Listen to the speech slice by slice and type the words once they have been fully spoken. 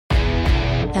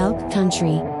Elk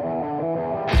Country.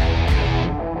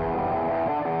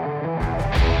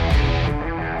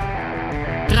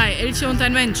 Drei Elche und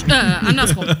ein Mensch.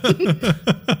 Andersrum.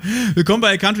 Willkommen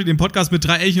bei Elk Country, dem Podcast mit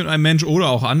 3 Elchen und einem Mensch oder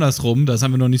auch andersrum. Das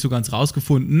haben wir noch nicht so ganz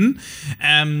rausgefunden.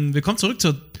 Wir kommen zurück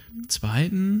zur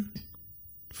zweiten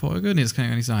Folge. Nee, das kann ja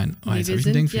gar nicht sein. Oh, jetzt habe ich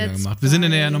einen Denkfehler gemacht. Wir sind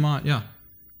in der normal. Ja.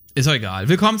 Ist doch egal.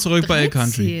 Willkommen zurück bei Elk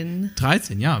Country.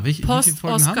 13, ja. Welche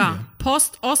Folgen haben wir?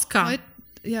 Post-Oscar.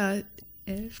 Ja,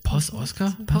 11.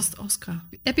 Post-Oscar? Post-Oscar.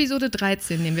 Episode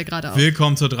 13 nehmen wir gerade auf.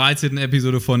 Willkommen zur 13.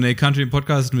 Episode von Elk Country, dem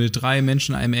Podcast mit 3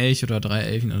 Menschen, einem Elch oder 3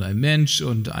 Elchen und einem Mensch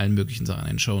und allen möglichen Sachen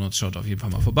in den Shownotes. Schaut auf jeden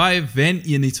Fall mal vorbei. Wenn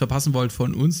ihr nichts verpassen wollt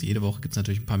von uns, jede Woche gibt es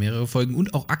natürlich ein paar mehrere Folgen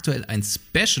und auch aktuell ein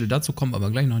Special. Dazu kommen wir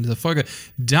aber gleich noch in dieser Folge.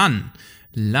 Dann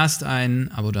lasst ein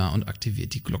Abo da und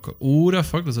aktiviert die Glocke. Oder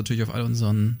folgt uns natürlich auf all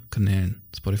unseren Kanälen,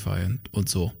 Spotify und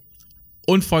so.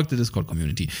 Und folgt der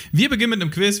Discord-Community. Wir beginnen mit einem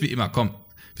Quiz, wie immer. Komm,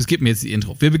 es gibt mir jetzt die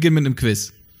Intro. Wir beginnen mit einem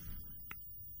Quiz.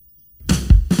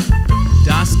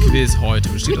 Das Quiz heute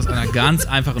besteht aus einer ganz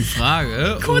einfachen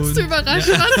Frage. Kurz zu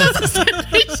überraschen, das ist der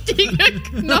richtige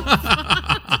Knopf.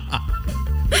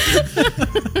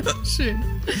 Schön.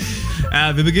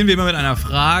 Wir beginnen wie immer mit einer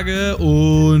Frage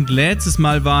und letztes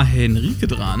Mal war Henrike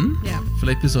dran. Ja.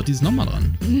 Vielleicht bist du auch dieses nochmal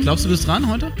dran. Glaubst du, bist dran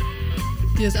heute?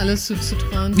 Dir ist alles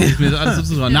zuzutrauen. Mir ist alles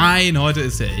zuzutrauen. Nein, heute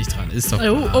ist er echt dran. Ist doch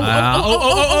klar.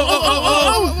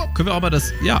 Können wir auch mal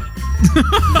das... Ja.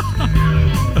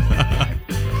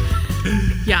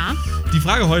 Ja. Die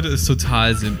Frage heute ist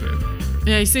total simpel.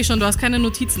 Ja, ich sehe schon, du hast keine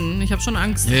Notizen. Ich habe schon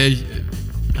Angst. Ja, ich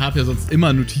habe ja sonst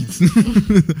immer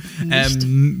Notizen.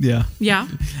 Ja. Ja.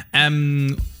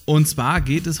 Und zwar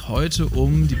geht es heute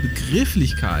um die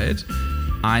Begrifflichkeit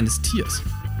eines Tiers.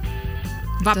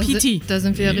 Wapiti. Da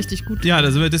sind wir ja richtig gut. Ja,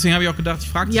 deswegen habe ich auch gedacht, ich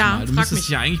frage dich Ja, mal. Du frag müsstest dich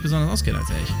ja eigentlich besonders auskennen als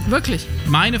Elch. Wirklich.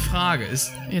 Meine Frage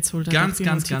ist Jetzt holt er ganz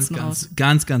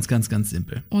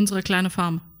simpel. Unsere kleine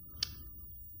Farm.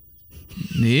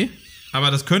 Nee,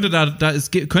 aber das könnte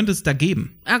könnte es da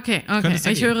geben. Okay. es da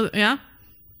Ich geben? höre, ja?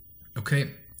 Okay.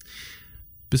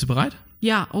 Bist du bereit?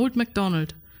 Ja, Old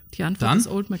MacDonald. Die Antwort Dann? ist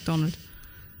Old MacDonald.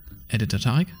 Editor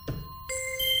Tarek?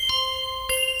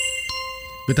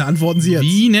 Bitte antworten Sie jetzt.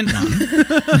 Wie nennt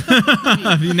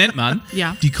man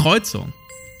Ja. die Kreuzung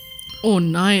Oh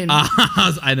nein.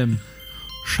 aus einem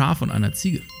Schaf und einer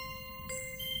Ziege?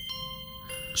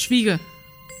 Schwiege.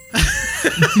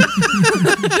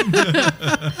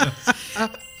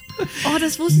 Oh,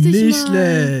 das wusste ich Nicht mal.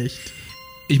 schlecht.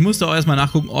 Ich musste auch erstmal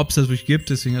nachgucken, ob es das wirklich gibt,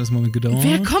 deswegen hat es einen Moment gedauert.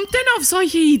 Wer kommt denn auf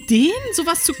solche Ideen,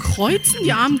 sowas zu kreuzen,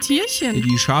 die armen Tierchen?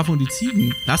 Die Schafe und die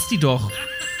Ziegen. Lass die doch.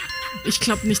 Ich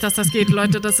glaube nicht, dass das geht,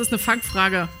 Leute. Das ist eine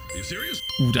Fangfrage.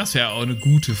 Das wäre auch eine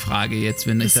gute Frage jetzt,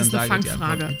 wenn ich Das dann ist eine sage, die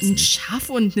Fangfrage. Antwort Ein gibt's nicht. Schaf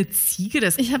und eine Ziege,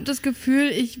 das Ich habe das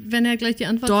Gefühl, wenn er gleich die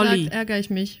Antwort Dolly. sagt, ärgere ich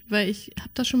mich. Weil ich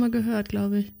habe das schon mal gehört,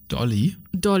 glaube ich. Dolly?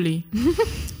 Dolly.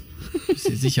 Bist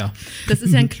du dir sicher? Das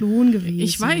ist ja ein Klon gewesen.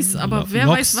 Ich weiß, aber wer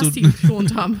Lockst weiß, was du- die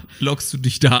geklont haben. Lockst du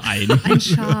dich da ein? Ein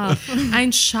Schaf.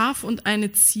 Ein Schaf und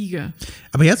eine Ziege.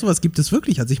 Aber ja, sowas gibt es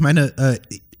wirklich. Also ich meine,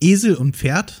 Esel und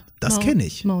Pferd, das kenne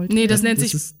ich. Maultier. Nee, das nennt Das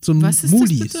sich... ist so ein Was ist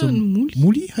Muli. das bitte? So Ein Muli?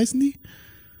 Muli heißen die?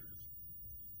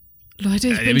 Leute,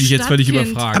 ich Da bin bin ich jetzt völlig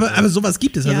Stadtkind. überfragt. Aber sowas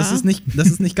gibt es. Also Ja. das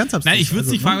ist nicht ganz abstrus. Nein, ich würde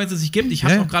es nicht fragen, wenn es das nicht gibt. Ich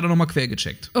habe es Ja. auch gerade nochmal quer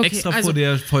gecheckt. Okay, Extra also- vor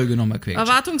der Folge nochmal quer gecheckt.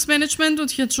 Erwartungsmanagement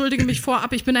und ich entschuldige mich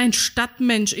vorab, ich bin ein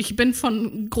Stadtmensch. Ich bin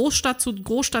von Großstadt zu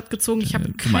Großstadt gezogen. Ich habe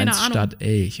Du keine meinst Ahnung. Stadt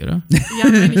Elch, oder? Ja,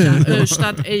 meine ich ja.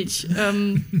 Stadt Elch.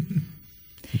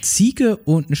 Eine Ziege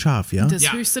und ein Schaf, ja? Das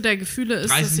Ja. höchste der Gefühle ist,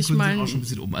 30 dass ich Sekunden sind mal... auch schon ein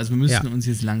bisschen um. Also wir müssen Ja. uns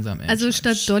jetzt langsam Also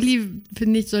entscheiden. statt Dolly,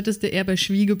 finde ich, solltest du eher bei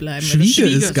Schwiege bleiben. weil das Schwiege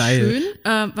Schwiege ist geil.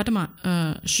 Schön. warte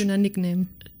mal. Schöner Nickname.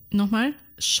 Nochmal.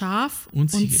 Schaf Und und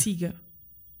Ziege. Ziege.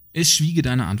 Ist Schwiege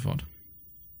deine Antwort?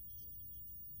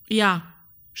 Ja.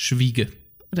 Schwiege.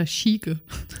 Oder Schiege.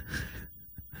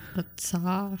 Oder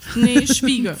Zaf. Nee,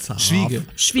 Schwiege. Schwiege.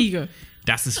 Schwiege.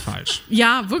 Das ist falsch.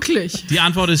 Ja, wirklich. Die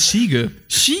Antwort ist Schiege.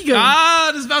 Schiege.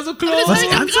 Ah, das war so close. Das habe ich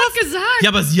doch gerade gesagt. Ja,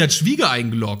 aber sie hat Schwiege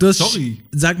eingeloggt. Das Sorry.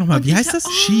 Sag nochmal, wie heißt das?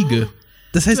 Schiege.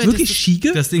 Das heißt Du wirklich hättest-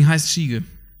 Schiege? Das Ding heißt Schiege.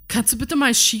 Kannst du bitte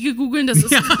mal Schiege googeln? Das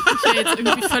ist ja jetzt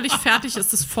irgendwie völlig fertig.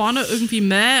 Ist das vorne irgendwie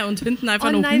mäh und hinten einfach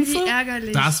Oh nur nein, Hufe? wie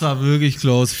ärgerlich. Das war wirklich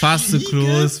close. Fast so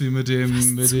close wie mit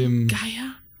dem. Geier.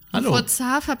 Hallo. Vor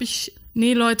Zaf habe ich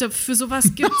Nee, Leute, für sowas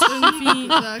gibt's irgendwie,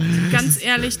 gesagt. ganz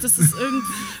ehrlich, das ist irgendwie,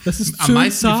 Das ist Am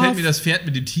meisten zart. gefällt mir das Pferd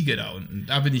mit dem Tiger da unten.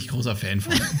 Da bin ich großer Fan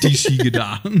von. Die Schiege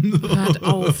da.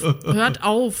 hört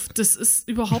auf, das ist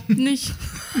überhaupt nicht,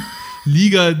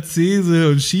 Liga, Zese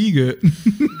und Schiege.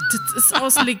 das ist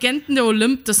aus Legenden der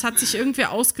Olymp, das hat sich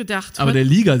irgendwer ausgedacht. Aber der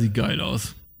Liga sieht geil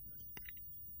aus.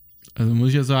 Also muss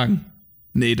ich ja sagen.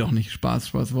 Nee, doch nicht. Spaß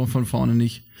von vorne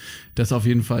nicht. Der ist auf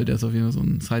jeden Fall so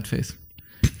ein Sideface.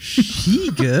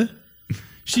 Schiege?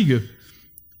 Schiege.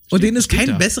 Und denen ist kein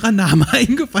da. besserer Name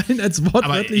eingefallen als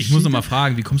wortwörtlich. Aber ich muss noch mal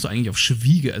fragen, wie kommst du eigentlich auf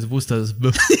Schwiege? Also wo ist das?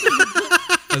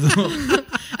 Also,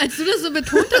 Als du das so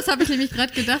betont hast, habe ich nämlich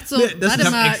gerade gedacht, so, Nee, das- warte ich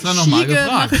hab mal, extra noch mal Schiege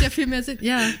gefragt. macht ja viel mehr Sinn.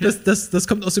 Ja. Das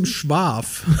kommt aus dem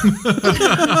Schwaf.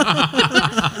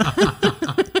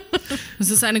 Das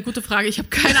ist eine gute Frage. Ich habe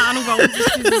keine Ahnung, warum sich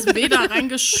dieses W da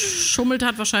reingeschummelt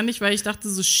hat. Wahrscheinlich, weil ich dachte,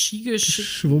 so Schiege.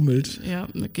 Schwummelt. Ja,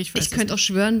 okay, ich weiß Ich könnte auch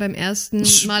schwören, beim ersten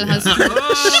Mal Ja. hast du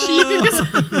Schiege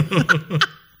gesagt.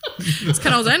 Es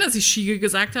kann auch sein, dass ich Schiege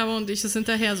gesagt habe und ich es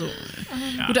hinterher so.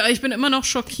 Gut, aber ich bin immer noch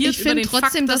schockiert Ich über finde den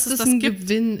trotzdem, Fakt, dass dass es das das ein gibt.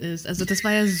 Gewinn ist. Also das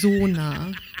war ja so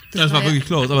nah. das war wirklich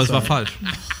close, aber es war falsch.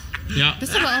 Ja.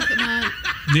 Bist aber auch immer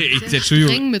Nee, sehr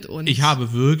Entschuldigung. streng mit uns. Ich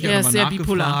habe wirklich Er ist nochmal sehr nachgefragt.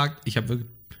 bipolar. Ich habe wirklich.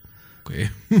 Okay.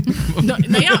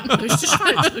 Naja, richtig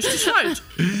falsch.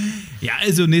 Ja,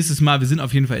 also nächstes Mal, wir sind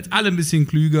auf jeden Fall jetzt alle ein bisschen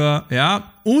klüger,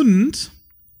 ja. Und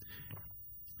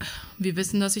Wir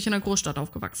wissen, dass ich in einer Großstadt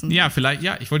aufgewachsen bin. ja, vielleicht,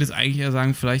 ja, ich wollte jetzt eigentlich eher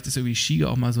sagen, vielleicht ist irgendwie Schiege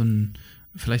auch mal so ein,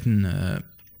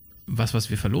 was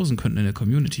wir verlosen könnten in der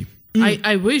Community.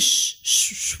 I wish,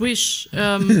 Schwiege.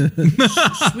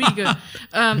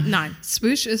 Nein.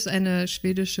 Swish ist eine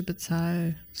schwedische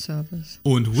Bezahlservice.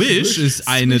 Und Wish ist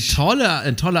ein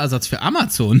toller Ersatz für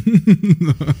Amazon.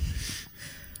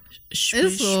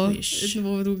 Ist so. Schwisch.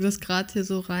 Wo du das gerade hier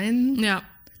so rein Ja.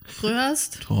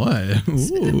 rührst. Toll.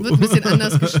 Wird ein bisschen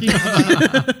anders geschrieben,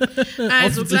 aber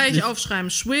Also gleich aufschreiben.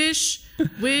 Swish,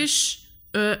 Wish,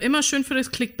 immer schön für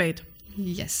das Clickbait.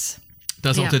 yes.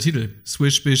 Das ist auch Ja. der Titel.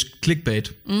 Swish, Bish,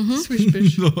 Clickbait. Swish,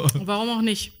 bish. Warum auch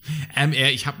nicht?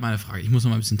 Ich habe mal eine Frage. Ich muss noch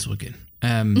mal ein bisschen zurückgehen.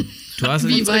 Du hast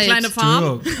Wie Unsere weit? kleine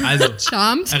Farm. Also,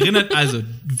 Charmed.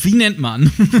 wie nennt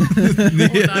man?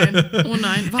 Oh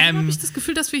nein. Warum habe ich das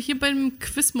Gefühl, dass wir hier beim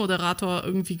Quizmoderator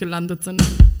irgendwie gelandet sind?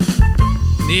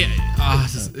 Nee,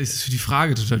 das ist für die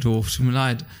Frage total doof. Tut mir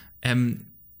leid.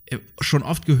 Schon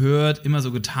oft gehört, immer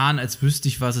so getan, als wüsste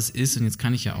ich, was es ist. Und jetzt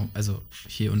kann ich ja auch, also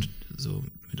hier und so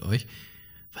mit euch.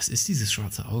 Was ist dieses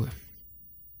schwarze Auge?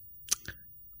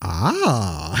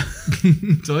 Ah.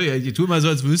 Sorry, ich tue mal so,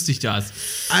 als wüsste ich das.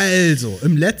 Also,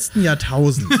 im letzten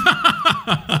Jahrtausend,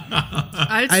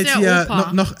 Als als der wir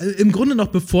Opa. noch im Grunde noch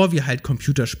bevor wir halt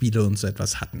Computerspiele und so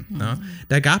etwas hatten, ne,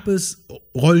 da gab es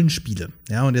Rollenspiele.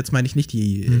 Ja, und jetzt meine ich nicht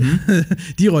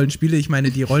die Rollenspiele, ich meine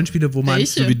die Rollenspiele, wo man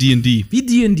Welche? So wie D&D. wie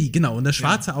D&D, genau. Und das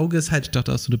schwarze Auge ist halt Ich dachte,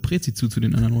 da hast du eine Prezi zu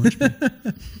den anderen Rollenspielen.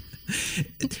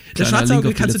 das Kleiner schwarze Link Auge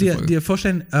auf die kannst du letzte Folge. dir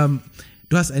vorstellen,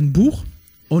 du hast ein Buch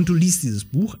und du liest dieses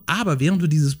Buch, aber während du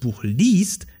dieses Buch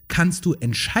liest, kannst du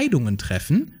Entscheidungen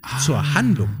treffen zur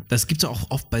Handlung. Das gibt es auch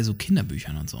oft bei so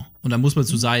Kinderbüchern und so. Und da muss man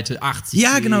zur Seite 80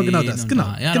 Ja, genau gehen das, und genau.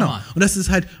 da. Ja, genau. normal. Und das ist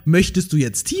halt, möchtest du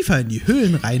jetzt tiefer in die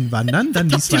Höhlen reinwandern, dann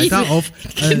liest weiter auf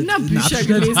Kinderbücher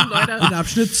gelesen, Leute. in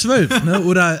Abschnitt 12. Ne?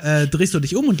 Oder drehst du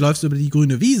dich um und läufst über die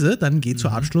grüne Wiese, dann geh zu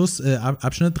Abschnitt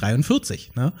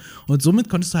 43. Ne? Und somit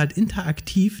konntest du halt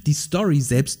interaktiv die Story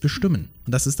selbst bestimmen.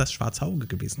 Und das ist das schwarze Auge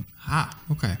gewesen.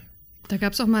 Okay. Da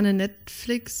gab es auch mal eine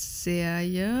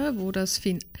Netflix-Serie, wo das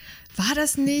war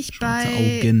das nicht Schwarze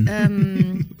bei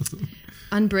Augen.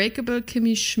 Unbreakable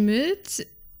Kimmy Schmidt?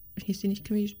 Hieß die nicht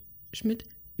Kimmy Schmidt?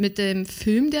 Mit dem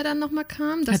Film, der dann nochmal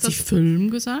kam. Hat sie Film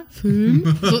gesagt?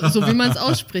 Film, so wie man es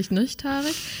ausspricht, nicht,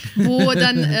 Tarek?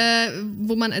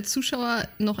 Wo man als Zuschauer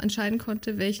noch entscheiden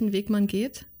konnte, welchen Weg man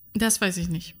geht. Das weiß ich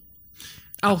nicht.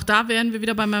 Auch da wären wir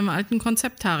wieder bei meinem alten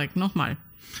Konzept, Tarek. Nochmal.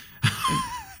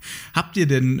 Habt ihr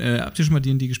schon mal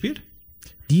D&D gespielt?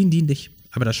 Die nicht.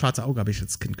 Aber das schwarze Auge habe ich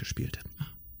als Kind gespielt.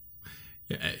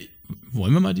 Ja,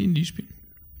 wollen wir mal D&D spielen?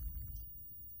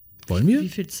 Wollen wir? Wie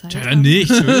viel Zeit? Ja,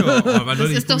 nicht. Das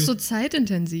ist doch so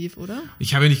zeitintensiv, oder?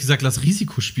 Ich habe ja nicht gesagt, lass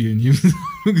Risiko spielen. Ich habe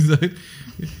nur gesagt,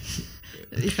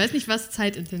 Ich weiß nicht, was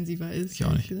zeitintensiver ist. Ich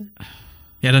auch nicht. ehrlich gesagt.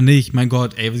 ja, dann nicht. Mein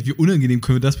Gott, ey, wie unangenehm.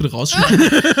 Können wir das bitte rausschneiden?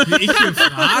 Wie ich mir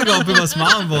frage, ob wir was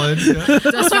machen wollen. Ja.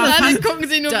 Das Und war alle fast, gucken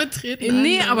sie nur betreten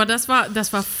nee, an. aber das war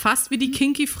fast wie die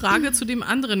Kinky-Frage zu dem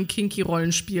anderen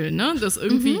Kinky-Rollenspiel, ne? Das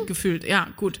irgendwie gefühlt. Ja,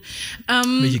 gut.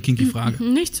 Welche kinky Frage?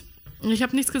 Nicht. Ich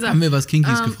habe nichts gesagt. Haben wir was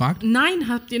Kinkys gefragt? Nein,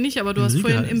 habt ihr nicht, aber du hast Enrique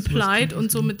vorhin hat jetzt was implied Kinkys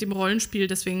und so mit dem Rollenspiel,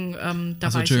 deswegen, da Ach so, war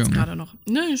ich jetzt Entschuldigung. gerade noch.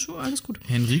 Nee, schon, alles gut.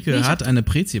 Henrike hat eine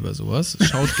Prezi über sowas.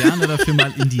 Schaut gerne dafür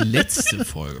mal in die letzte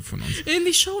Folge von uns. In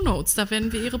die Shownotes, da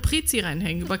werden wir ihre Prezi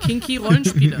reinhängen über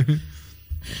Kinky-Rollenspiele.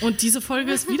 Und diese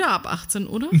Folge ist wieder ab 18,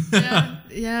 oder?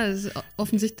 Ja, das ist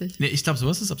offensichtlich. Nee, ich glaube,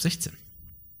 sowas ist ab 16.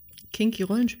 Kinky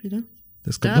Rollenspiele.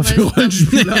 Das kommt Da noch für weiß-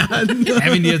 Rollenspieler an.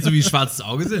 Wenn die jetzt so wie schwarzes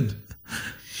Auge sind.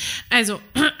 Also,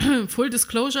 Full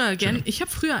Disclosure again, ich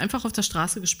habe früher einfach auf der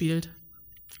Straße gespielt.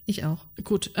 Ich auch.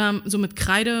 Gut, so mit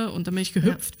Kreide und dann bin ich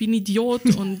gehüpft wie ein Idiot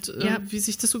und wie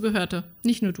sich das so gehörte.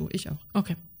 Nicht nur du, ich auch.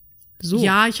 Okay. So.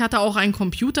 Ja, ich hatte auch einen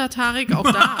Computer, Tarek, auch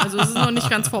da. Also es ist noch nicht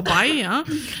ganz vorbei, ja.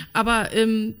 Aber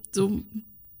so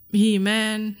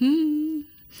He-Man,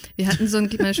 Wir hatten so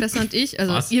meine Schwester und ich,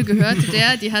 also Was? ihr gehörte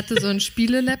die hatte so einen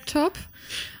Spiele-Laptop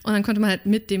und dann konnte man halt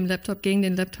mit dem Laptop gegen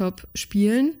den Laptop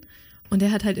spielen und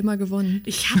der hat halt immer gewonnen.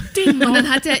 ich hab den noch. Und dann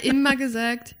hat er immer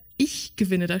gesagt, ich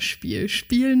gewinne das Spiel,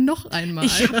 spiel noch einmal.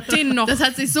 Ich hab den noch. Das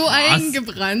hat sich so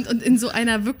eingebrannt und in so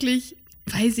einer wirklich,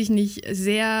 weiß ich nicht,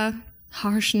 sehr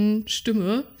harschen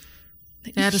Stimme.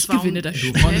 Ja, das ich war gewinne das Du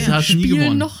Spiel. konntest, hast nie Spiel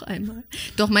gewonnen. noch einmal.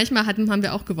 Doch, manchmal haben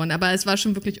wir auch gewonnen, aber es war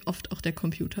schon wirklich oft auch der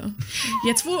Computer.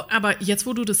 Jetzt,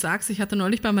 wo du das sagst, ich hatte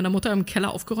neulich bei meiner Mutter im Keller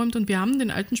aufgeräumt und wir haben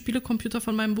den alten Spielecomputer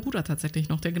von meinem Bruder tatsächlich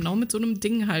noch, der genau mit so einem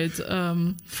Ding halt.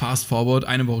 Fast forward,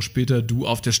 eine Woche später, du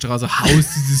auf der Straße haust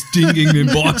dieses Ding gegen den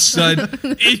Bordstein.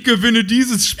 Ich gewinne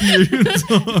dieses Spiel.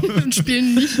 Und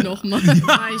spielen nicht nochmal.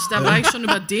 Da war ich schon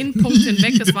über den Punkt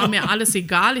hinweg. Es war mir alles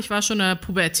egal. Ich war schon in der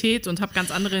Pubertät und habe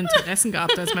ganz andere Interessen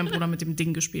gehabt, als mein Bruder mit dem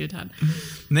Ding gespielt hat.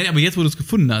 Nein, aber jetzt, wo du es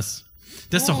gefunden hast,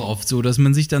 das ist doch oft so, dass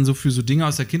man sich dann so für so Dinge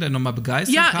aus der Kindheit nochmal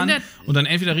begeistern kann und dann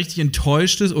entweder richtig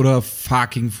enttäuscht ist oder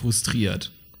fucking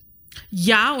frustriert.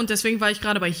 Ja, und deswegen war ich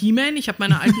gerade bei He-Man. Ich habe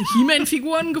meine alten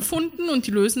He-Man-Figuren gefunden und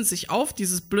die lösen sich auf,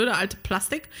 dieses blöde alte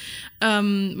Plastik.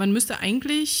 Man müsste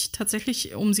eigentlich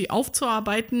tatsächlich, um sie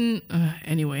aufzuarbeiten,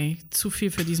 anyway, zu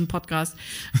viel für diesen Podcast,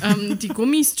 die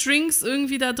Gummistrings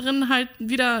irgendwie da drin halt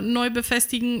wieder neu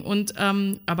befestigen und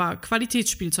aber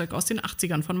Qualitätsspielzeug aus den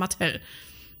 80ern von Mattel.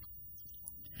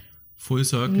 Full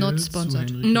Circle. Not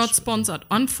sponsored. Not sponsored,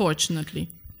 unfortunately.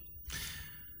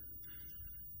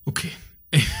 Okay.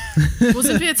 Wo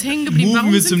sind wir jetzt hängen geblieben?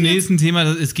 Moven wir sind zum nächsten Thema.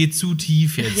 Es geht zu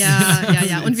tief jetzt.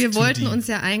 Ja. Und wir It's too wollten deep. uns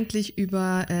ja eigentlich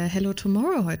über Hello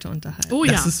Tomorrow heute unterhalten. Oh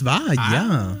ja. Das ist wahr,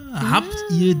 ja. Habt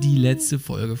ihr die letzte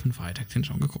Folge von Freitag den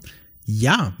schon geguckt?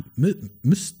 Ja,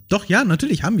 doch, ja,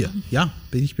 natürlich haben wir. Ja,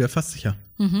 bin ich mir fast sicher.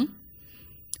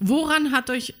 Woran hat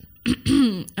euch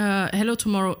Hello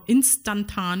Tomorrow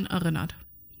instantan erinnert?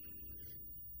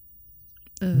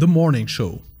 The Morning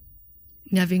Show.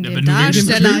 Ja, wegen Ja, dem wenn du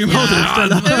wegen dem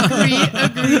Darsteller. Film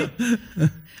Agree.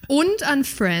 Und an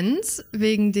Friends,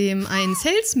 wegen dem einen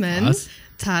Salesman, Was?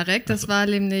 Tarek, das war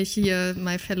nämlich hier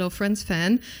my fellow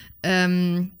Friends-Fan.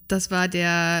 Das war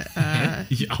der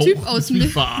Ich auch. Typ aus Mich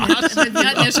Minsk. verarscht. Wir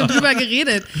hatten ja schon drüber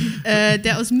geredet.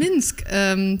 Der aus Minsk,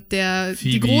 die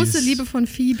Phoebes. große Liebe von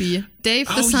Phoebe. Dave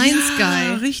the Science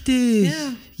ja, Guy. richtig.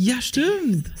 Ja,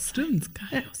 stimmt. Stimmt.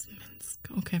 Geil aus Minsk.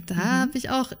 Okay. Da habe ich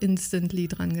auch instantly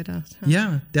dran gedacht.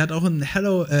 Ja, der hat auch in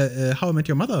How I Met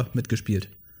Your Mother mitgespielt.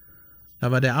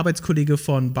 Da war der Arbeitskollege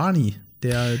von Barney,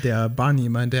 der Barney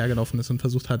immer hinterhergelaufen ist und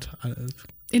versucht hat.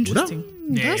 Interesting.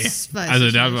 Das weiß Also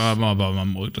ich da nicht.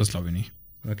 aber das glaube ich nicht.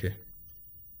 Okay.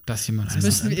 Dass jemand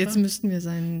Jetzt müssten wir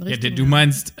seinen ja, richtigen... du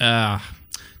meinst, der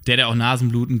auch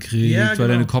Nasenbluten kriegt, Ja, weil genau.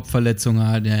 er eine Kopfverletzung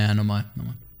hat. Ja, normal.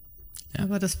 Ja.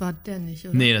 Aber das war der nicht,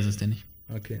 oder? Nee, das ist der nicht.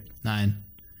 Okay. Nein.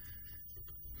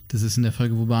 Das ist in der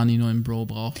Folge, wo Barney einen neuen Bro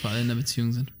braucht, weil alle in der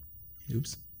Beziehung sind.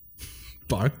 Ups.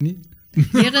 Barney?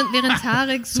 Während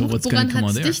Tarek So, sucht, what's woran gonna come hat out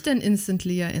es there? dich denn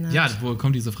instantly erinnert? Ja, woher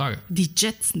kommt diese Frage? Die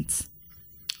Jetsons.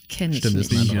 Kenn ich Stimmt, nicht.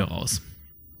 das Bin ich wieder raus.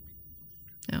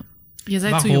 Ja. Ihr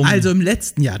seid Warum? zu jung. Also im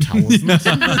letzten Jahrtausend.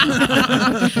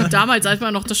 Damals, als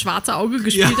man noch das schwarze Auge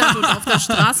gespielt hat und auf der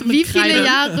Straße mit Wie Kreide. viele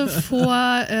Jahre vor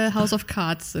House of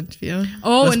Cards sind wir?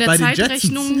 Oh, Was in der bei den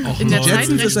Zeitrechnung. Jetsons? In der Lord.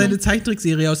 Jetsons ist eine Zeitrechnung.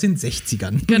 Zeichentrickserie aus den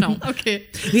 60ern. Genau. Okay.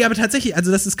 Nee, aber tatsächlich,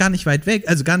 also das ist gar nicht weit weg,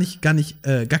 also gar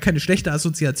keine schlechte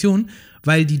Assoziation,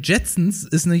 weil die Jetsons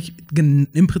ist nicht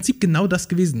im Prinzip genau das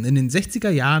gewesen. In den 60er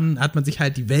Jahren hat man sich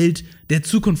halt die Welt der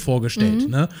Zukunft vorgestellt,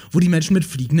 ne? Wo die Menschen mit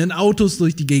fliegenden Autos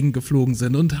durch die Gegend geflogen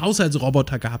sind und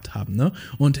Haushaltsroboter gehabt haben, ne?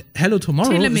 Und Hello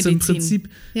Tomorrow ist im Telemedizin. Prinzip,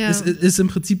 Ja. ist im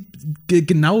Prinzip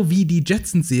genau wie die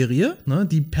Jetsons-Serie, ne?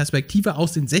 Die Perspektive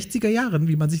aus den 60er Jahren,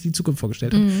 wie man sich die Zukunft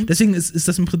vorgestellt hat. Deswegen ist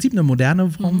das im Prinzip eine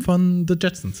moderne Form von The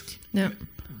Jetsons. Ja.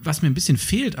 Was mir ein bisschen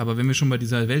fehlt, aber wenn wir schon bei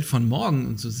dieser Welt von morgen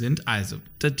und so sind, also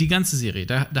die ganze Serie,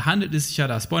 da handelt es sich ja,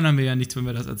 da spoilern wir ja nichts, wenn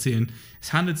wir das erzählen,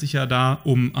 es handelt sich ja da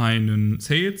um einen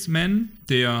Salesman,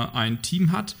 der ein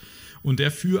Team hat und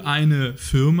der für eine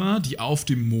Firma, die auf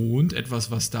dem Mond, etwas,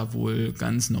 was da wohl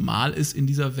ganz normal ist in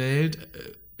dieser Welt,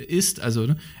 ist,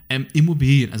 also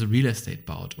Immobilien, also Real Estate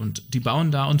baut. Und die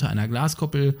bauen da unter einer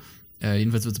Glaskuppel,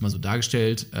 jedenfalls wird es mal so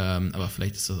dargestellt, aber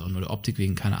vielleicht ist das auch nur der Optik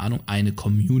wegen, keine Ahnung, eine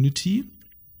Community.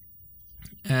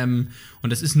 Und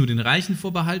das ist nur den Reichen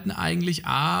vorbehalten eigentlich,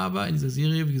 aber in dieser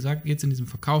Serie, wie gesagt, geht es in diesem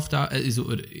Verkauf da,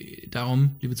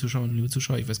 darum, liebe Zuschauerinnen und liebe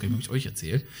Zuschauer, ich weiß gar nicht, ob ich euch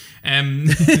erzähle,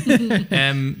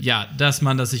 ja, dass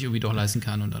man das sich irgendwie doch leisten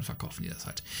kann und dann verkaufen die das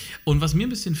halt. Und was mir ein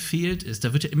bisschen fehlt, ist,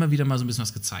 da wird ja immer wieder mal so ein bisschen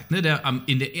was gezeigt, ne?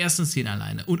 In der ersten Szene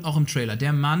alleine und auch im Trailer,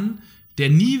 der Mann, der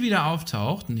nie wieder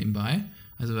auftaucht, nebenbei,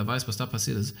 also wer weiß, was da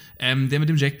passiert ist, der mit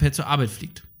dem Jetpack zur Arbeit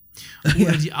fliegt.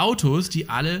 Oder die Autos, die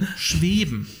alle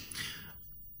schweben.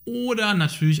 Oder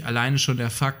natürlich alleine schon der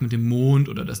Fakt mit dem Mond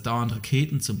oder dass dauernd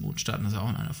Raketen zum Mond starten. Das ist ja auch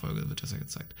in einer Folge, wird das ja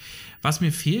gezeigt. Was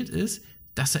mir fehlt ist,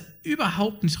 dass da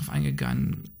überhaupt nicht drauf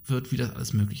eingegangen wird, wie das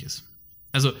alles möglich ist.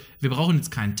 Also wir brauchen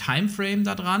jetzt keinen Timeframe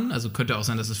da dran. Also könnte auch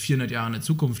sein, dass es 400 Jahre in der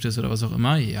Zukunft ist oder was auch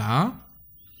immer. Ja.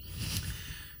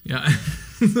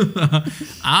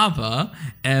 Aber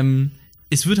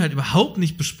es wird halt überhaupt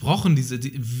nicht besprochen,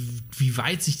 wie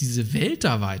weit sich diese Welt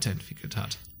da weiterentwickelt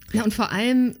hat. Ja, und vor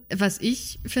allem, was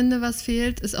ich finde, was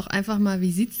fehlt, ist auch einfach mal,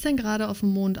 wie sieht es denn gerade auf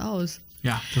dem Mond aus?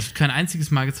 Ja, das wird kein einziges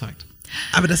Mal gezeigt.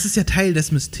 Aber das ist ja Teil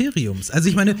des Mysteriums. Also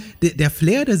ich meine, der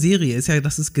Flair der Serie ist ja,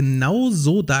 dass es genau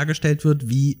so dargestellt wird,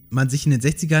 wie man sich in den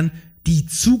 60ern die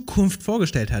Zukunft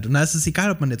vorgestellt hat. Und da ist es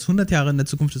egal, ob man jetzt 100 Jahre in der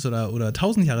Zukunft ist oder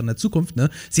 1000 Jahre in der Zukunft, ne?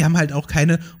 Sie haben halt auch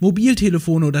keine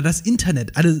Mobiltelefone oder das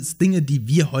Internet. Alles Dinge, die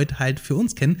wir heute halt für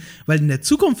uns kennen. Weil in der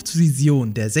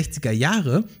Zukunftsvision der 60er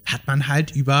Jahre hat man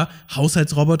halt über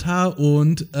Haushaltsroboter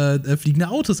und fliegende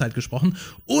Autos halt gesprochen.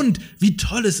 Und wie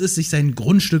toll es ist, sich sein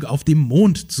Grundstück auf dem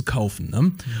Mond zu kaufen.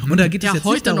 Ne? Und da geht es jetzt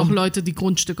heute nicht darum, noch Leute, die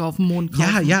Grundstücke auf dem Mond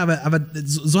kaufen. Ja, aber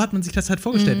so hat man sich das halt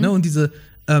vorgestellt. Ne? Und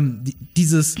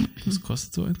dieses. Was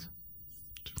kostet so eins?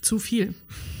 Zu viel.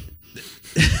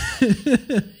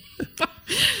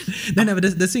 Nein, aber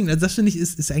deswegen, also das finde ich,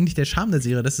 ist eigentlich der Charme der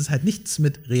Serie, dass es halt nichts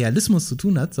mit Realismus zu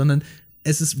tun hat, sondern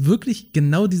es ist wirklich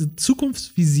genau diese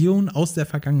Zukunftsvision aus der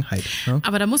Vergangenheit. Ne?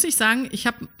 Aber da muss ich sagen, ich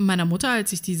habe meiner Mutter,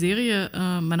 als ich die Serie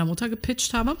meiner Mutter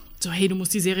gepitcht habe, so, hey, du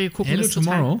musst die Serie gucken. Hello das ist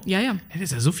Tomorrow? Total, ja. Hey, da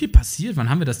ist ja so viel passiert. Wann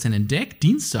haben wir das denn entdeckt?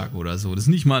 Dienstag oder so. Das ist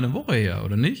nicht mal eine Woche her,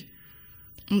 oder nicht?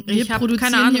 Ich habe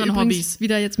keine anderen Hobbys.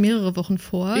 Wieder jetzt mehrere Wochen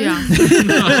vor. Ja.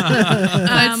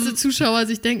 Als die Zuschauer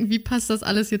sich denken, wie passt das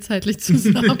alles hier zeitlich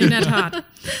zusammen? In der Tat.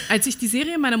 Als ich die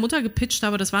Serie meiner Mutter gepitcht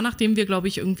habe, das war, nachdem wir, glaube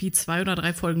ich, irgendwie 2 oder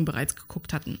 3 Folgen bereits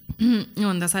geguckt hatten.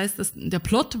 Und das heißt, der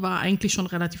Plot war eigentlich schon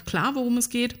relativ klar, worum es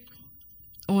geht.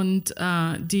 Und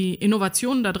die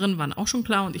Innovationen da drin waren auch schon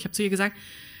klar. Und ich habe zu ihr gesagt,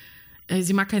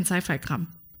 sie mag keinen Sci-Fi-Kram.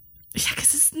 Ich sage,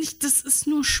 das ist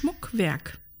nur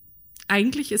Schmuckwerk.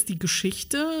 Eigentlich ist die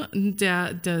Geschichte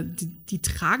die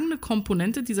tragende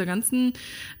Komponente dieser ganzen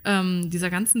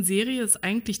Serie ist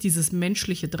eigentlich dieses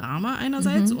menschliche Drama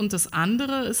einerseits und das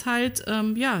andere ist halt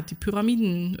die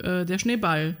Pyramiden, der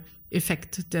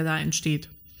Schneeball-Effekt, der da entsteht.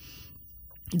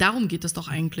 Darum geht es doch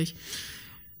eigentlich.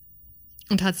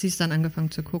 Und hat sie es dann angefangen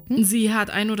zu gucken? Sie hat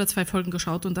 1 oder 2 Folgen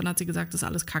geschaut und dann hat sie gesagt, das ist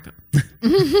alles Kacke.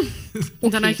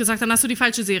 Und dann habe ich gesagt, dann hast du die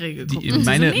falsche Serie geguckt.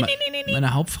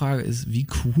 Meine Hauptfrage ist, wie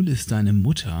cool ist deine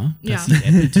Mutter, dass Ja. sie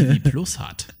Apple TV Plus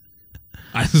hat?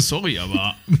 Also sorry,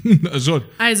 aber schon.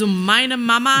 Also meine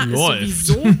Mama Läuft. ist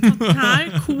sowieso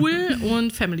total cool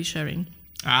und Family Sharing.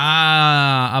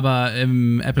 Aber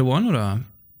Apple One oder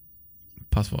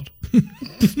Passwort?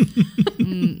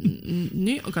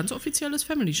 Nee, ganz offizielles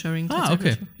Family Sharing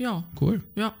tatsächlich. Okay. Ja. Cool.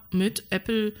 Ja, mit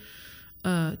Apple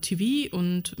TV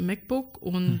und MacBook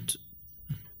und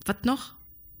was noch?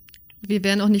 Wir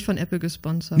werden auch nicht von Apple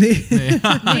gesponsert. Nee. Nee,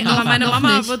 aber meine noch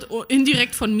Mama nicht. wird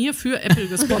indirekt von mir für Apple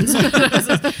gesponsert. Das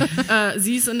ist,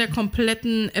 sie ist in der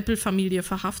kompletten Apple-Familie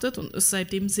verhaftet und ist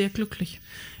seitdem sehr glücklich.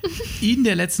 In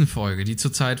der letzten Folge, die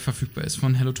zurzeit verfügbar ist,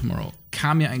 von Hello Tomorrow,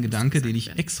 kam mir ein Gedanke, den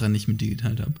ich extra nicht mit dir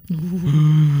geteilt habe.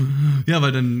 Ja,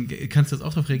 weil dann kannst du jetzt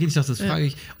auch darauf reagieren. Ich dachte, das frage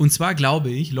ich. Und zwar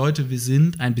glaube ich, Leute, wir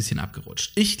sind ein bisschen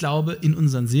abgerutscht. Ich glaube, in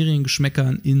unseren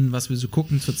Seriengeschmäckern, in was wir so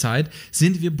gucken zurzeit,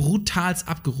 sind wir brutalst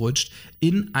abgerutscht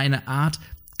in eine Art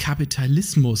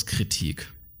Kapitalismuskritik.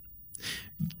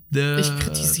 Ich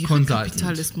kritisiere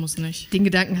Kapitalismus nicht. Den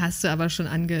Gedanken hast du aber schon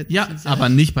Ja, aber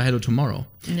nicht bei Hello Tomorrow.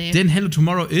 Nee. Denn Hello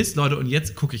Tomorrow ist, Leute, und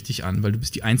jetzt gucke ich dich an, weil du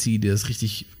bist die Einzige, die das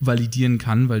richtig validieren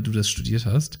kann, weil du das studiert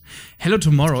hast. Hello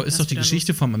Tomorrow ist doch die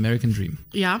Geschichte vom American Dream.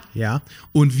 Ja. Ja.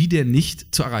 Und wie der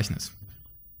nicht zu erreichen ist.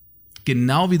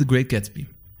 Genau wie The Great Gatsby.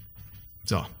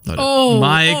 So, Leute.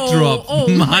 Mic drop.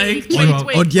 Mic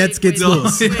drop. Und jetzt geht's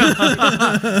los. Du kannst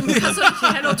doch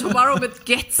nicht Hello Tomorrow mit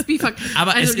Gatsby vergleichen.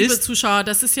 Aber also, es liebe ist Zuschauer,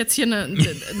 das ist jetzt hier eine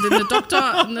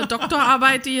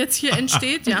Doktorarbeit, die jetzt hier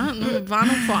entsteht. Ja, eine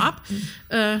Warnung vorab.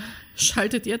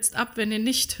 Schaltet jetzt ab, wenn ihr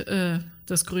nicht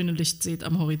das grüne Licht seht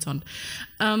am Horizont.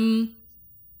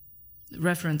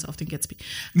 Reference auf den Gatsby.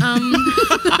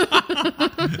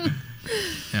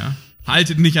 ja.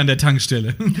 Haltet nicht an der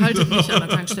Tankstelle. Haltet nicht an der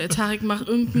Tankstelle. Tarek, mach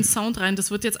irgendeinen Sound rein.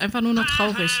 Das wird jetzt einfach nur noch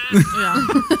traurig. Ja.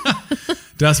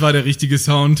 Das war der richtige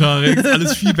Sound, Tarek.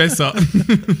 Alles viel besser.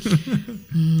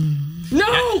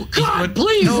 No, God,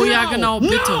 please, Oh ja, genau,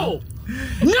 bitte.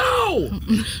 No!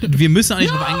 Wir müssen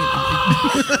eigentlich drauf eingehen.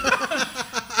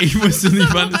 Ich wusste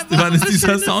nicht, wann ist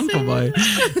dieser Sound vorbei.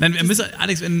 Nein, wir müssen,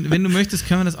 Alex, wenn du möchtest,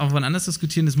 können wir das auch wann anders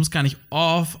diskutieren. Das muss gar nicht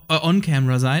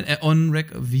on-camera sein.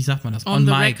 Wie sagt man das? On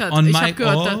the mic. record. On Ich mic. habe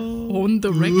gehört, on the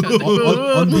record.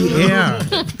 On the air.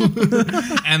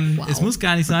 Es muss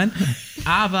gar nicht sein.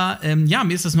 Aber ja,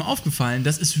 mir ist das nur aufgefallen.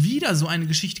 Das ist wieder so eine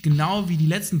Geschichte, genau wie die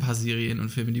letzten paar Serien und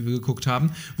Filme, die wir geguckt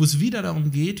haben, wo es wieder darum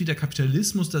geht, wie der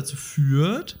Kapitalismus dazu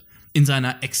führt, in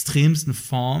seiner extremsten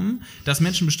Form, dass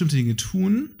Menschen bestimmte Dinge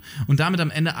tun und damit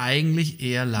am Ende eigentlich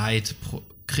eher Leid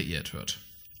kreiert wird.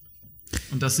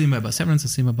 Und das sehen wir bei Severance,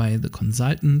 das sehen wir bei The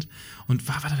Consultant. Und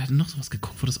warte, wir hatten noch sowas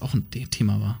geguckt, wo das auch ein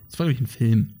Thema war. Das war, glaube ich, ein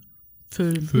Film.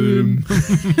 Film.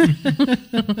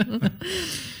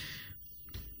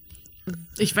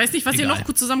 Ich weiß nicht, was ihr noch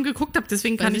gut zusammen geguckt habt,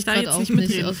 deswegen kann ich da jetzt nicht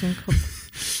mitreden. Aus dem Kopf.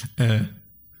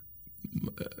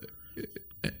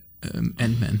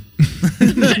 Ant-Man.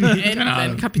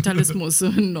 Ant-Man, Kapitalismus,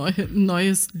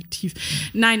 neues Tief.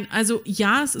 Nein, also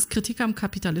ja, es ist Kritik am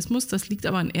Kapitalismus, das liegt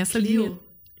aber in erster Linie.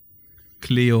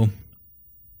 Cleo.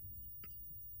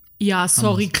 Ja,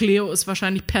 sorry, Cleo ist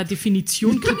wahrscheinlich per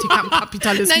Definition Kritik am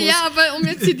Kapitalismus. Naja, aber um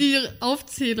jetzt hier die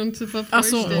Aufzählung zu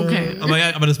vervollständigen. Ach so,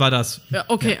 okay. Aber das war das. Ja,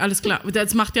 okay, alles klar.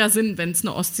 Das macht ja Sinn, wenn es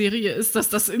eine Ostserie ist, dass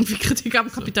das irgendwie Kritik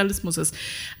am Kapitalismus ist.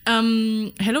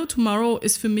 Hello Tomorrow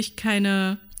ist für mich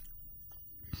keine.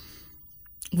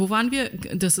 Wo waren wir?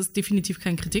 Das ist definitiv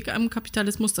keine Kritik am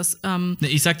Kapitalismus.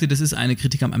 Ich sagte, das ist eine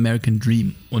Kritik am American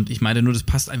Dream. Und ich meine nur, das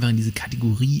passt einfach in diese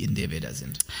Kategorie, in der wir da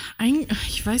sind.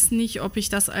 Ich weiß nicht, ob ich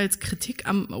das als Kritik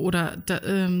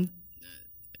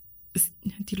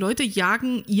die Leute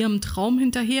jagen ihrem Traum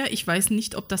hinterher. Ich weiß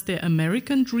nicht, ob das der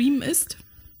American Dream ist.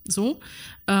 So.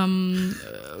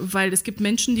 Weil es gibt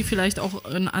Menschen, die vielleicht auch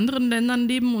in anderen Ländern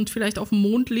leben und vielleicht auf dem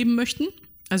Mond leben möchten.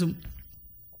 Also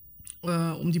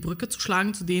um die Brücke zu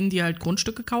schlagen zu denen, die halt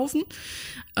Grundstücke kaufen.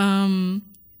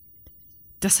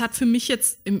 Das hat für mich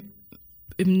jetzt im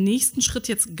nächsten Schritt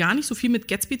jetzt gar nicht so viel mit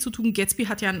Gatsby zu tun. Gatsby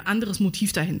hat ja ein anderes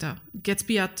Motiv dahinter.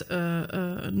 Gatsby hat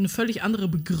eine völlig andere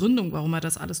Begründung, warum er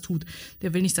das alles tut.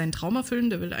 Der will nicht seinen Traum erfüllen,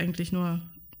 der will eigentlich nur,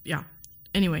 ja,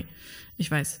 anyway.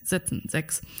 Ich weiß, Sätzen,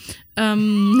 6.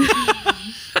 Sehen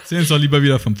uns doch lieber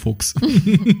wieder vom Fuchs.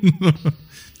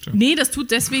 Nee, das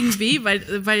tut deswegen weh,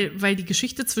 weil die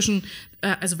Geschichte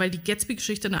weil die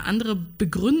Gatsby-Geschichte eine andere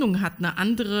Begründung hat,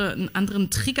 einen anderen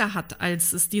Trigger hat,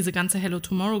 als es diese ganze Hello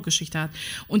Tomorrow-Geschichte hat.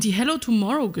 Und die Hello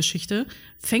Tomorrow-Geschichte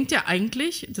fängt ja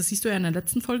eigentlich, das siehst du ja in der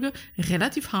letzten Folge,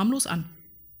 relativ harmlos an.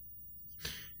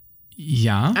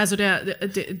 Ja. Also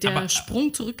der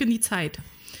Sprung zurück in die Zeit.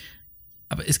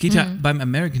 Aber es geht ja beim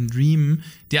American Dream,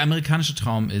 der amerikanische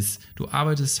Traum ist, du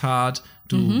arbeitest hart,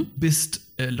 du bist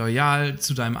loyal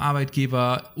zu deinem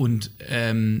Arbeitgeber und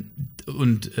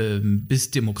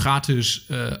bist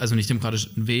demokratisch, also nicht demokratisch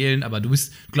wählen, aber du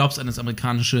glaubst an das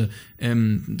amerikanische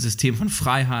System von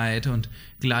Freiheit und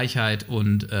Gleichheit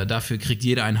und dafür kriegt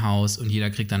jeder ein Haus und jeder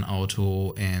kriegt ein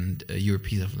Auto and your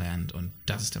piece of land und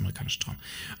das ist der amerikanische Traum.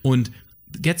 Und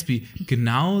Gatsby,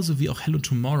 genauso wie auch Hello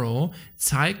Tomorrow,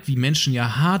 zeigt, wie Menschen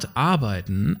ja hart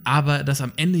arbeiten, aber das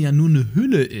am Ende ja nur eine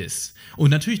Hülle ist. Und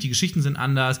natürlich, die Geschichten sind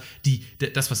anders,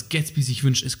 das, was Gatsby sich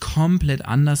wünscht, ist komplett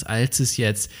anders, als es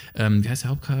jetzt, wie heißt der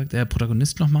Hauptcharakter, der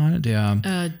Protagonist nochmal?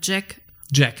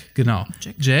 Jack, genau.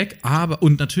 Jack,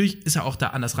 und natürlich ist er auch da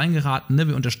anders reingeraten. Ne?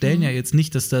 Wir unterstellen ja jetzt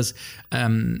nicht, dass das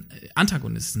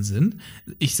Antagonisten sind.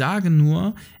 Ich sage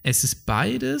nur, es ist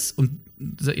beides, und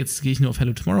jetzt gehe ich nur auf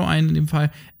Hello Tomorrow ein in dem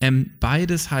Fall,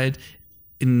 beides halt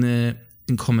in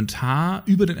Kommentar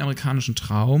über den amerikanischen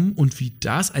Traum und wie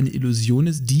das eine Illusion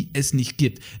ist, die es nicht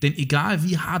gibt. Denn egal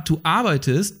wie hart du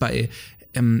arbeitest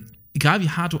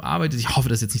ich hoffe,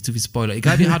 das ist jetzt nicht zu viel Spoiler,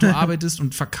 egal wie hart du arbeitest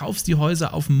und verkaufst die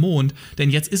Häuser auf dem Mond,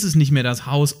 denn jetzt ist es nicht mehr das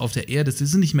Haus auf der Erde, es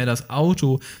ist nicht mehr das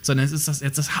Auto, sondern es ist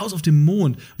jetzt das Haus auf dem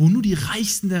Mond, wo nur die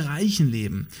Reichsten der Reichen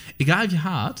leben. Egal wie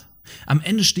hart, am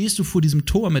Ende stehst du vor diesem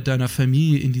Tor mit deiner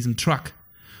Familie in diesem Truck,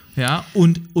 ja,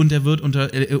 und der wird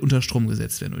unter Strom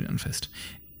gesetzt, wenn du ihn anfasst.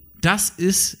 Das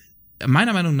ist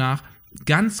meiner Meinung nach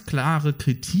ganz klare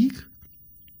Kritik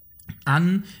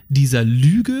an dieser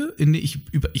Lüge,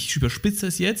 ich überspitze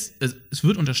es jetzt, es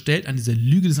wird unterstellt an dieser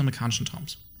Lüge des amerikanischen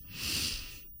Traums.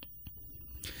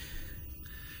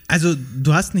 Also,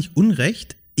 du hast nicht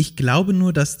Unrecht. Ich glaube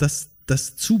nur, dass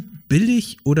das zu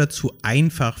billig oder zu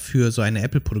einfach für so eine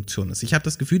Apple-Produktion ist. Ich habe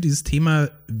das Gefühl, dieses Thema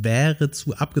wäre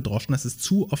zu abgedroschen, das ist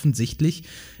zu offensichtlich.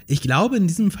 Ich glaube, in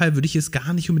diesem Fall würde ich es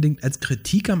gar nicht unbedingt als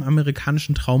Kritik am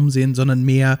amerikanischen Traum sehen, sondern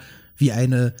mehr wie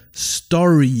eine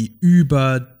Story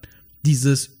über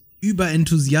dieses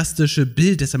überenthusiastische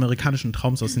Bild des amerikanischen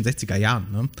Traums aus den 60er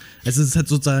Jahren. Ne? Also es ist halt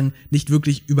sozusagen nicht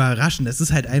wirklich überraschend. Es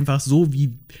ist halt einfach so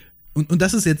wie, und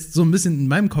das ist jetzt so ein bisschen in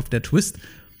meinem Kopf der Twist,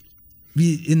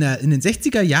 wie in den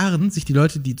 60er Jahren sich die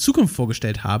Leute die Zukunft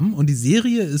vorgestellt haben und die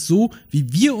Serie ist so,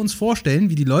 wie wir uns vorstellen,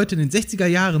 wie die Leute in den 60er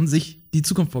Jahren sich die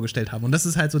Zukunft vorgestellt haben. Und das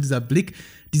ist halt so dieser Blick,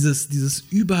 dieses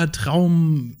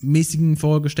übertraummäßigen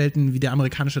Vorgestellten, wie der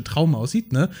amerikanische Traum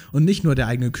aussieht, ne? Und nicht nur der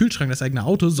eigene Kühlschrank, das eigene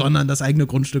Auto, sondern das eigene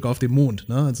Grundstück auf dem Mond,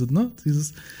 ne? Also, ne?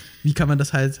 Wie kann man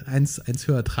das halt eins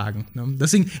höher tragen, ne?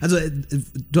 Deswegen, also,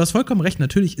 du hast vollkommen recht,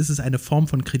 natürlich ist es eine Form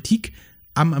von Kritik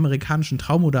am amerikanischen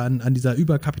Traum oder an dieser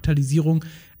Überkapitalisierung.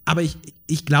 Aber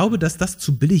ich glaube, dass das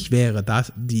zu billig wäre,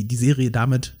 die Serie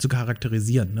damit zu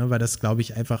charakterisieren, ne? Weil das, glaube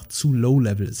ich, einfach zu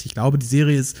low-level ist. Ich glaube, die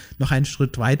Serie ist noch einen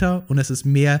Schritt weiter und es ist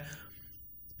mehr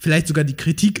vielleicht sogar die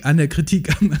Kritik an der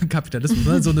Kritik am Kapitalismus.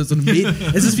 Ne?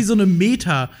 Es ist wie so eine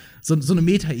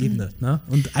Meta-Ebene. Ne?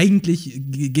 Und eigentlich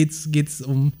geht's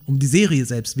um die Serie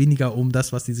selbst, weniger um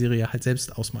das, was die Serie halt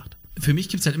selbst ausmacht. Für mich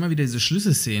gibt es halt immer wieder diese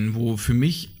Schlüsselszenen, wo für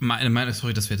mich,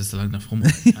 sorry, das wird jetzt lang nach rum.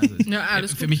 Also, Ja,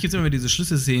 alles für mich gibt es immer wieder diese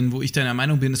Schlüsselszenen, wo ich deiner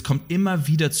Meinung bin, es kommt immer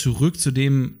wieder zurück zu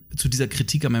dieser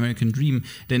Kritik am American Dream.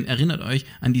 Denn erinnert euch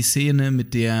an die Szene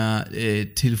mit der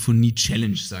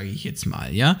Telefonie-Challenge, sage ich jetzt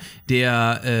mal, ja?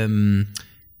 Der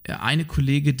eine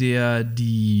Kollege, der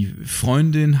die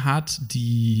Freundin hat,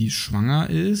 die schwanger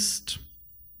ist,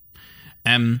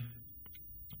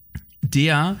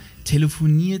 der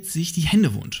telefoniert sich die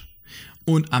Hände wund.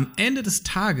 Und am Ende des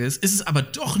Tages ist es aber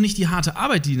doch nicht die harte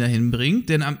Arbeit, die ihn dahin bringt,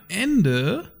 denn am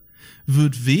Ende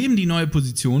wird wem die neue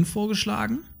Position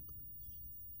vorgeschlagen?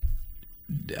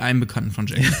 Einem Bekannten von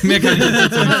Jake. Mehr kann ich jetzt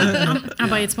nicht sagen.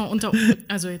 Aber jetzt mal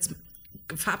jetzt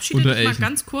verabschiede Unter dich mal Elchen.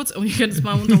 ganz kurz, jetzt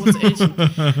mal unter uns Elchen,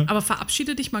 aber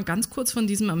verabschiede dich mal ganz kurz von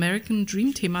diesem American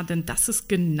Dream Thema, denn das ist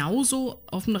genauso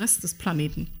auf dem Rest des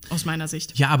Planeten, aus meiner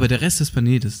Sicht. Ja, aber der Rest des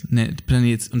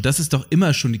Planets, und das ist doch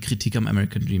immer schon die Kritik am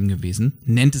American Dream gewesen,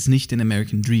 nennt es nicht den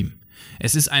American Dream.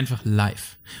 Es ist einfach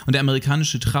live. Und der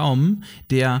amerikanische Traum,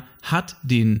 der hat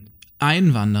den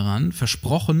Einwanderern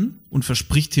versprochen und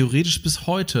verspricht theoretisch bis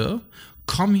heute,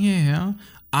 komm hierher,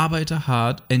 arbeite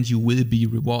hart and you will be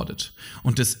rewarded.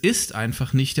 Und das ist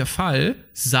einfach nicht der Fall,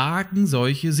 sagen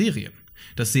solche Serien.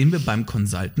 Das sehen wir beim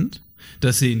Consultant,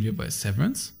 das sehen wir bei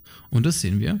Severance und das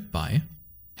sehen wir bei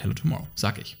Hello Tomorrow,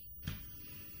 sag ich.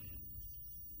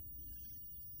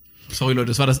 Sorry Leute,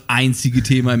 das war das einzige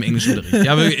Thema im Englischunterricht.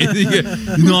 Ja,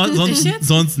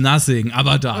 sonst nothing,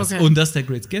 aber das. Okay. Und dass der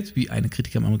Great Gatsby eine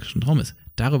Kritik am amerikanischen Traum ist.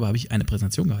 Darüber habe ich eine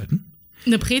Präsentation gehalten.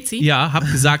 Eine Prezi? Ja, hab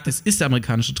gesagt, es ist der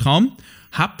amerikanische Traum,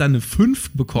 hab dann eine 5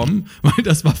 bekommen, weil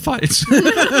das war falsch.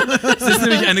 Es ist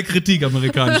nämlich eine Kritik am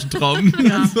amerikanischen Traum.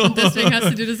 Ja, So. und deswegen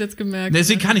hast du dir das jetzt gemerkt.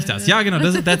 Deswegen kann ich das. Ja, genau,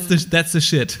 that's the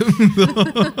shit. So.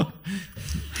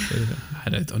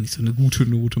 Hat er jetzt auch nicht so eine gute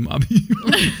Note im Abi.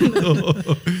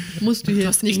 Musst du hier Du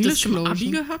hast nicht Englisch im disclosen.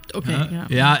 Abi gehabt? Okay, ja.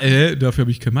 Ja, dafür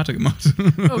habe ich keine Mathe gemacht.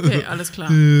 Okay, alles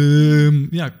klar.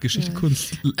 Ja, Geschichte,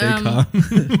 Kunst, LK.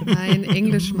 Nein,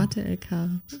 Englisch, Mathe, LK.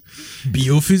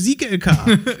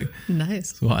 Biophysik-LK.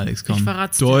 Nice. So, Alex, komm. Ich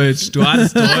verrat's dir. Deutsch, du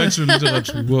hattest Deutsch und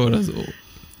Literatur oder so.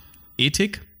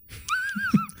 Ethik?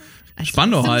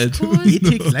 Spandau halt.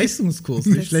 Ethik-Leistungskurs,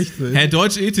 nicht schlecht. Hä,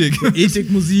 Deutsch, Ethik.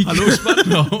 Ethik, Musik. Hallo,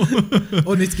 Spandau.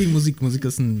 Oh, nichts gegen Musik. Musik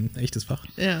ist ein echtes Fach.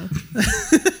 Ja.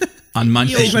 An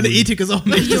manchen Ich meine, Ethik ist auch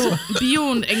ein echtes Fach.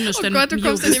 Bio und Englisch, Oh denn Gott, du Bio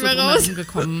kommst ja bist nicht mehr du raus. drumherum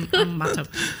gekommen, Mathe.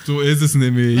 So ist es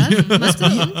nämlich. Was?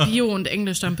 Bio und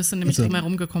Englisch, dann bist du nämlich So. drum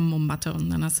herum gekommen um Mathe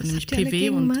und dann hast du nämlich Habt ihr alle PW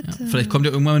gegen und Mathe? Ja, vielleicht kommt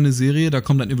ja irgendwann mal eine Serie, da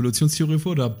kommt dann Evolutionstheorie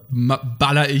vor, da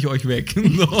baller ich euch weg.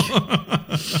 So.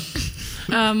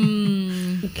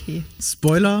 Okay.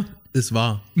 Spoiler, ist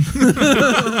wahr.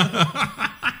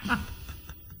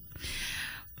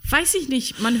 Weiß ich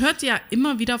nicht, man hört ja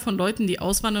immer wieder von Leuten, die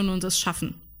auswandern und es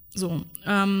schaffen. So,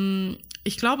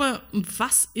 ich glaube,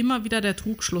 was immer wieder der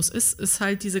Trugschluss ist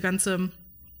halt diese ganze,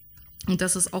 und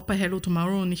das ist auch bei Hello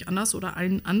Tomorrow nicht anders oder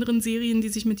allen anderen Serien, die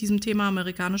sich mit diesem Thema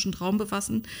amerikanischen Traum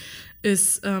befassen,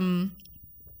 ist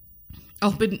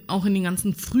auch in den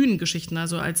ganzen frühen Geschichten,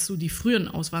 also als so die frühen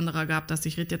Auswanderer gab, dass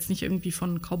ich rede jetzt nicht irgendwie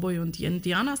von Cowboy und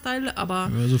Indianer-Style,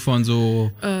 aber Also von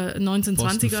so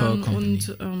 1920ern Company.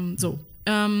 und so.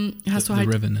 Hast du The halt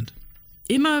Revenant.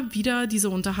 immer wieder diese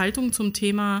Unterhaltung zum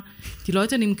Thema, die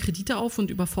Leute nehmen Kredite auf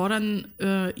und überfordern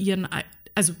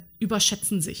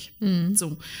überschätzen sich.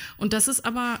 So. Und das ist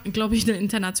aber, glaube ich, ein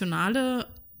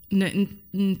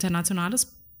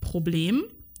internationales Problem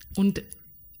und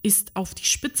ist auf die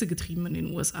Spitze getrieben in den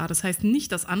USA. Das heißt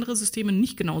nicht, dass andere Systeme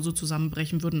nicht genauso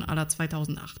zusammenbrechen würden à la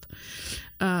 2008,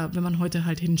 wenn man heute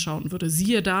halt hinschauen würde.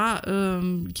 Siehe da,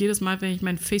 jedes Mal, wenn ich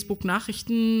meinen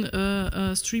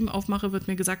Facebook-Nachrichten-Stream aufmache, wird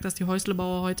mir gesagt, dass die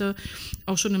Häuslebauer heute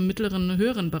auch schon im mittleren,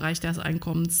 höheren Bereich des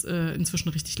Einkommens inzwischen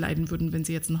richtig leiden würden, wenn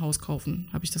sie jetzt ein Haus kaufen.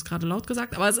 Habe ich das gerade laut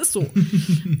gesagt? Aber es ist so.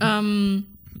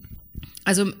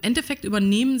 Also im Endeffekt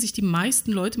übernehmen sich die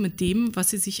meisten Leute mit dem,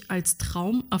 was sie sich als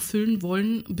Traum erfüllen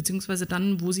wollen, beziehungsweise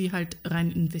dann, wo sie halt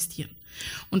rein investieren.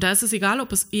 Und da ist es egal,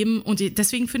 ob es eben, und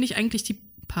deswegen finde ich eigentlich die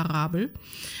Parabel.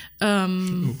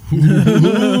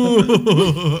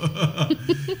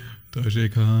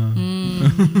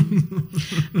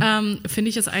 Finde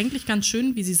ich es eigentlich ganz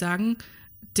schön, wie sie sagen,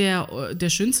 der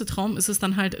schönste Traum ist es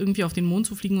dann halt irgendwie auf den Mond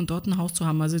zu fliegen und dort ein Haus zu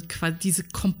haben. Also quasi diese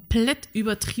komplett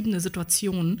übertriebene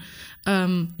Situation.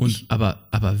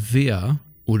 Aber wer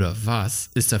oder was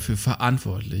ist dafür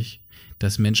verantwortlich,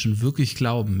 dass Menschen wirklich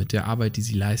glauben, mit der Arbeit, die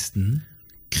sie leisten,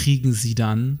 kriegen sie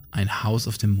dann ein Haus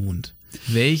auf dem Mond?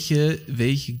 Welcher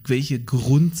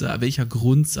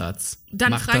Grundsatz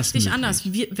dann macht frage das ich dich möglich? anders.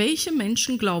 Welche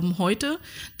Menschen glauben heute,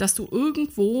 dass du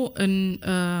irgendwo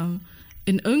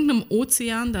in irgendeinem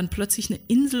Ozean dann plötzlich eine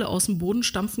Insel aus dem Boden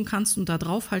stampfen kannst und da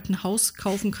drauf halt ein Haus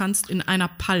kaufen kannst in einer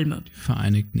Palme? Die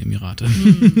Vereinigten Emirate.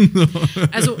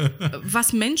 Also,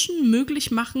 was Menschen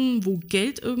möglich machen, wo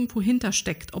Geld irgendwo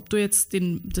hintersteckt, ob du jetzt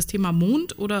das Thema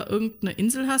Mond oder irgendeine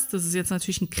Insel hast, das ist jetzt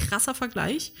natürlich ein krasser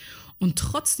Vergleich. Und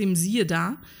trotzdem siehe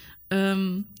da,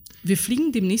 wir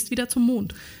fliegen demnächst wieder zum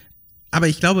Mond. Aber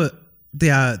ich glaube,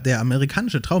 der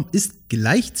amerikanische Traum ist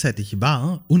gleichzeitig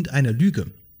wahr und eine Lüge.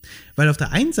 Weil auf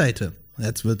der einen Seite,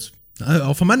 jetzt wird's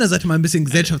auch von meiner Seite mal ein bisschen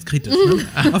gesellschaftskritisch, ne?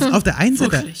 auf der einen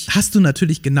Seite hast du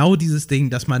natürlich genau dieses Ding,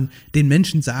 dass man den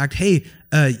Menschen sagt, hey,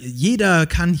 jeder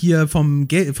kann hier vom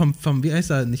wie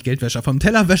heißt er, nicht Geldwäscher, vom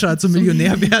Tellerwäscher zum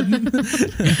Millionär werden.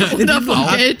 Oder vom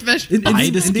Geldwäscher.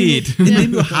 Beides geht.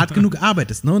 Indem du hart genug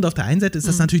arbeitest. Ne? Und auf der einen Seite ist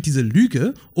das natürlich diese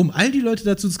Lüge, um all die Leute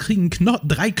dazu zu kriegen,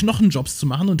 3 Knochenjobs zu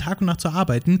machen und Tag und Nacht zu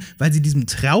arbeiten, weil sie diesem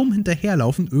Traum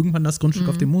hinterherlaufen, irgendwann das Grundstück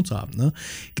auf dem Mond zu haben. Ne?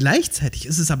 Gleichzeitig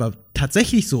ist es aber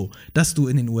tatsächlich so, dass du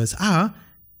in den USA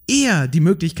eher die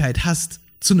Möglichkeit hast,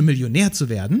 zu einem Millionär zu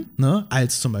werden, ne,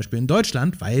 als zum Beispiel in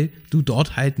Deutschland, weil du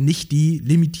dort halt nicht die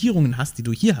Limitierungen hast, die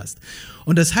du hier hast.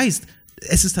 Und das heißt,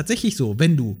 es ist tatsächlich so,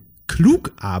 wenn du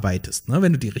klug arbeitest, ne,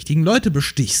 wenn du die richtigen Leute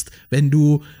bestichst, wenn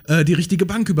du die richtige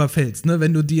Bank überfällst, ne,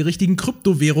 wenn du die richtigen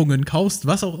Kryptowährungen kaufst,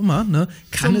 was auch immer, ne,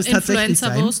 kann es tatsächlich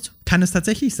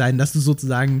sein, dass du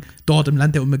sozusagen dort im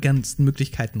Land der unbegrenzten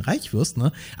Möglichkeiten reich wirst,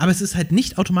 ne? Aber es ist halt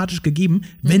nicht automatisch gegeben,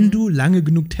 wenn du lange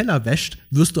genug Teller wäscht,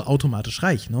 wirst du automatisch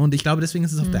reich, ne? Und ich glaube, deswegen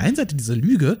ist es auf der einen Seite diese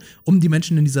Lüge, um die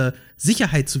Menschen in dieser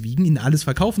Sicherheit zu wiegen, ihnen alles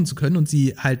verkaufen zu können und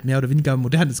sie halt mehr oder weniger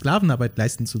moderne Sklavenarbeit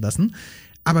leisten zu lassen.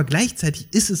 Aber gleichzeitig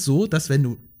ist es so, dass wenn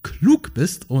du klug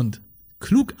bist und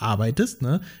klug arbeitest,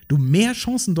 ne, du mehr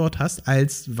Chancen dort hast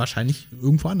als wahrscheinlich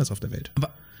irgendwo anders auf der Welt.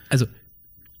 Aber, also,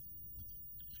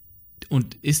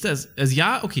 und ist das, also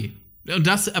ja, okay. Und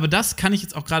aber das kann ich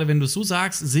jetzt auch gerade, wenn du es so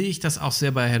sagst, sehe ich das auch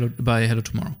sehr bei Hello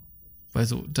Tomorrow. Weil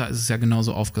so, da ist es ja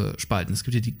genauso aufgespalten. Es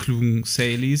gibt ja die klugen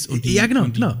Salies und die,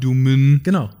 und die dummen,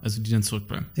 also die dann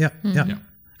zurückbleiben. Ja.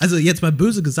 Also jetzt mal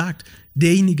böse gesagt,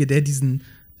 derjenige, der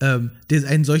der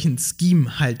einen solchen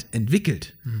Scheme halt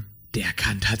entwickelt, der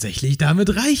kann tatsächlich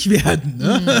damit reich werden.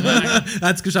 Ne?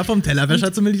 Hat es geschafft, vom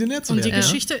Tellerwäscher zum Millionär zu werden. Und die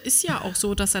Geschichte ist ja auch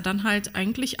so, dass er dann halt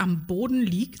eigentlich am Boden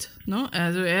liegt. Ne?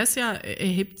 Also er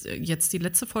hebt jetzt die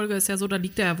letzte Folge ist ja so, da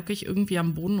liegt er ja wirklich irgendwie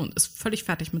am Boden und ist völlig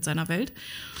fertig mit seiner Welt.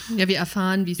 Ja, wir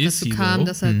erfahren, wie es dazu kam,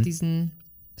 dass er diesen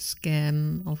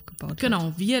Scam aufgebaut hat.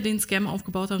 Genau, wie er den Scam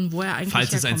aufgebaut hat und wo er eigentlich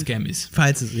Falls es ein Scam ist.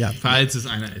 Falls es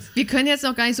einer ist. Wir können jetzt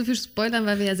noch gar nicht so viel spoilern,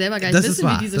 weil wir ja selber gar nicht wissen,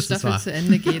 wie diese Staffel zu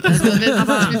Ende geht. Also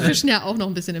wir fischen ja auch noch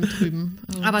ein bisschen im Trüben.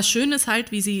 Aber schön ist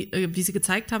halt, wie sie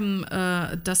gezeigt haben,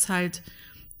 dass halt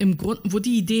im Grunde, wo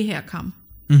die Idee herkam.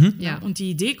 Ja, und die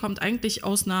Idee kommt eigentlich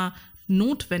aus einer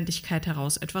Notwendigkeit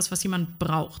heraus, etwas, was jemand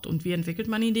braucht. Und wie entwickelt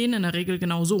man Ideen? In der Regel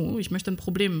genau so. Ich möchte ein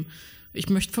Problem, ich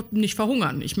möchte nicht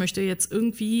verhungern. Ich möchte jetzt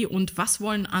irgendwie, und was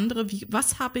wollen andere,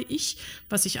 was habe ich,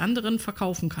 was ich anderen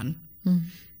verkaufen kann?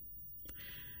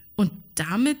 Und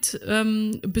damit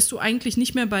bist du eigentlich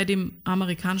nicht mehr bei dem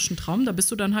amerikanischen Traum, da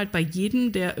bist du dann halt bei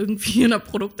jedem, der irgendwie in der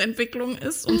Produktentwicklung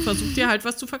ist und versucht dir halt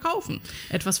was zu verkaufen.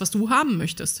 Etwas, was du haben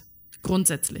möchtest,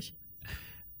 grundsätzlich.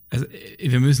 Also,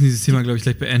 wir müssen dieses Thema, glaube ich,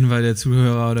 gleich beenden, weil der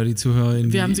Zuhörer oder die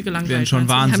Zuhörerin wir haben sie gelangweilt, werden schon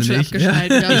wahnsinnig. Ich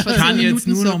kann jetzt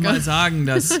nur noch mal sagen,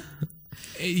 dass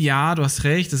Ja, du hast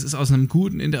recht, das ist aus einer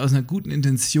guten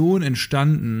Intention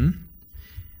entstanden,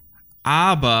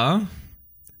 aber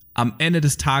am Ende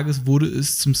des Tages wurde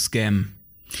es zum Scam.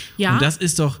 Ja. Und das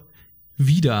ist doch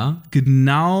wieder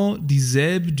genau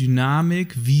dieselbe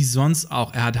Dynamik wie sonst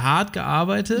auch. Er hat hart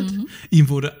gearbeitet, ihm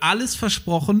wurde alles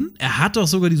versprochen, er hat doch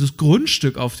sogar dieses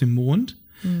Grundstück auf dem Mond.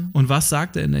 Und was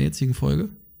sagt er in der jetzigen Folge?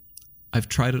 I've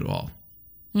tried it all.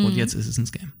 Und jetzt ist es ein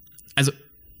Scam. Also,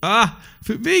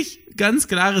 für mich ganz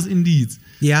klares Indiz.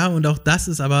 Ja, und auch das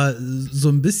ist aber so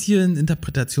ein bisschen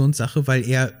Interpretationssache, weil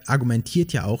er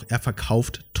argumentiert ja auch, er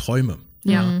verkauft Träume.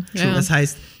 Ja. Das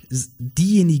heißt,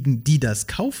 diejenigen, die das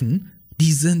kaufen,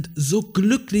 die sind so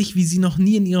glücklich, wie sie noch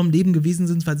nie in ihrem Leben gewesen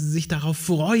sind, weil sie sich darauf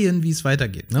freuen, wie es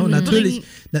weitergeht. Ne? Und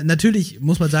natürlich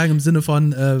muss man sagen, im Sinne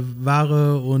von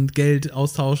Ware und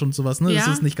Geldaustausch und sowas, ne? Ja.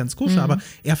 Das ist nicht ganz koscher, aber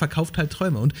er verkauft halt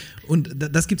Träume. Und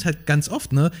das gibt's halt ganz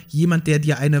oft, ne? Jemand, der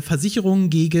dir eine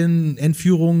Versicherung gegen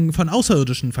Entführung von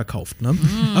Außerirdischen verkauft. Ne?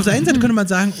 Auf der einen Seite könnte man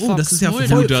sagen, oh, das ist ja voll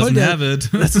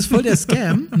der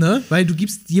Scam, ne? Weil du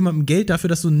gibst jemandem Geld dafür,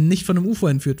 dass du nicht von einem UFO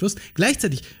entführt wirst.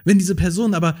 Gleichzeitig, wenn diese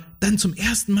Person aber dann zum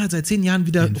ersten Mal seit 10 Jahren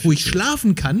wieder ruhig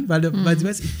schlafen kann, weil sie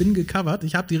weiß, ich bin gecovert,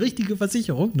 ich habe die richtige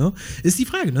Versicherung, ne? Ist die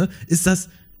Frage, ne? Ist das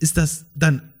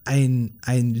dann ein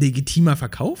legitimer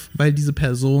Verkauf, weil diese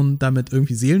Person damit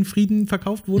irgendwie Seelenfrieden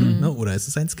verkauft wurde, ne? Oder ist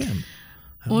es ein Scam?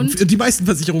 Und die meisten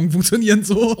Versicherungen funktionieren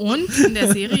so. Und in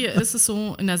der Serie ist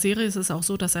es auch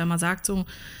so, dass er immer sagt so,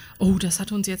 oh, das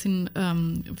hat uns jetzt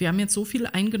wir haben jetzt so viel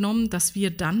eingenommen, dass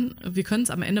wir können es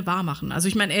am Ende wahr machen. Also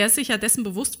ich meine, er ist sich ja dessen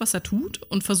bewusst, was er tut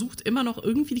und versucht immer noch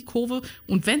irgendwie die Kurve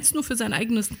und wenn es nur für sein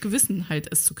eigenes Gewissen halt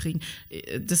ist zu kriegen.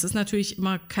 Das ist natürlich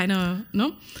immer keine,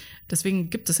 ne?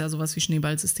 Deswegen gibt es ja sowas wie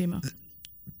Schneeballsysteme.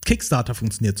 Kickstarter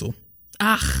funktioniert so.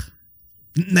 Ach.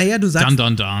 Naja, du sagst.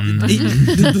 Dun.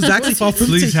 Du sagst, ich brauche 50.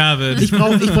 Please have it. Ich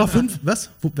brauch 5. Was?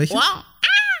 Welche? Wow.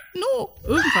 No.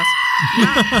 Irgendwas.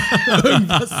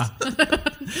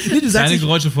 Nee, du sagst, Kleine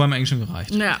Geräusche vorher haben eigentlich schon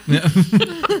gereicht. Ja.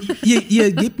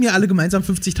 ihr gebt mir alle gemeinsam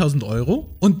 50.000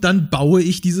 Euro und dann baue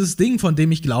ich dieses Ding, von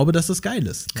dem ich glaube, dass das geil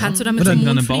ist. Kannst du damit Dann zum Mond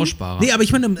einen fliegen? Bausparer. Nee, aber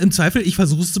ich meine, im Zweifel, ich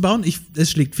versuche es zu bauen,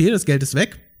 es schlägt fehl, das Geld ist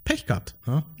weg, Pech gehabt.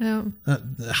 Ja? Ja.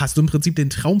 Hast du im Prinzip den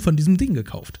Traum von diesem Ding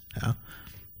gekauft. Ja.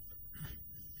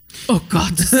 Oh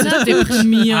Gott, das ist ja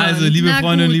deprimierend. Also, liebe Na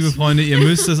Freundinnen, gut. liebe Freunde, ihr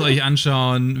müsst es euch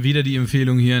anschauen. Wieder die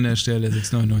Empfehlung hier an der Stelle: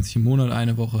 6,99 im Monat,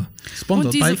 eine Woche.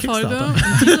 Sponsored Und bei diese Kickstarter.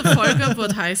 Folge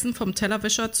wird heißen vom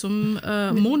Tellerwäscher zum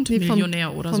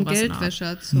MondMillionär oder vom sowas.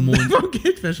 Geldwäscher zum Vom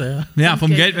Geldwäscher, ja. Ja,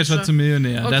 vom Geldwäscher Geldwäscher zum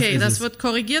Millionär. Okay, das das ist wird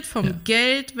korrigiert vom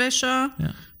Geldwäscher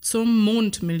Ja. zum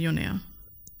MondMillionär.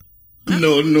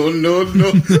 No.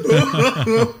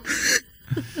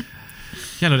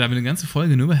 Ja, Leute, haben wir eine ganze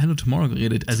Folge nur über Hello Tomorrow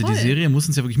geredet. Also Toll. die Serie muss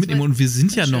uns ja wirklich mitnehmen und wir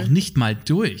sind ja noch nicht mal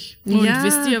durch. Und Ja.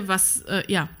 wisst ihr, was,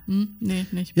 nee,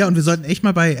 nicht. Ja, und wir sollten echt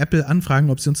mal bei Apple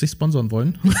anfragen, ob sie uns nicht sponsern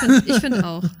wollen. Ich finde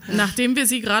auch. Nachdem wir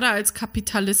sie gerade als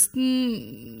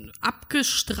Kapitalisten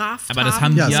abgestraft Aber das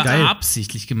haben Ja, die ist ja geil.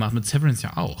 absichtlich gemacht, mit Severance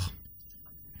ja auch.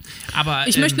 Aber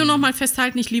Ich möchte nur noch mal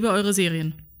festhalten, ich liebe eure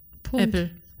Serien. Punkt.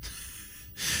 Apple.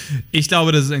 ich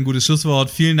glaube, das ist ein gutes Schlusswort.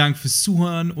 Vielen Dank fürs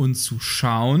Zuhören und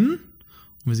Zuschauen.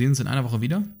 Und wir sehen uns in einer Woche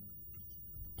wieder.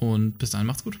 Und bis dahin,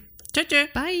 macht's gut. Tschüss.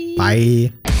 Bye.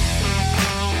 Bye.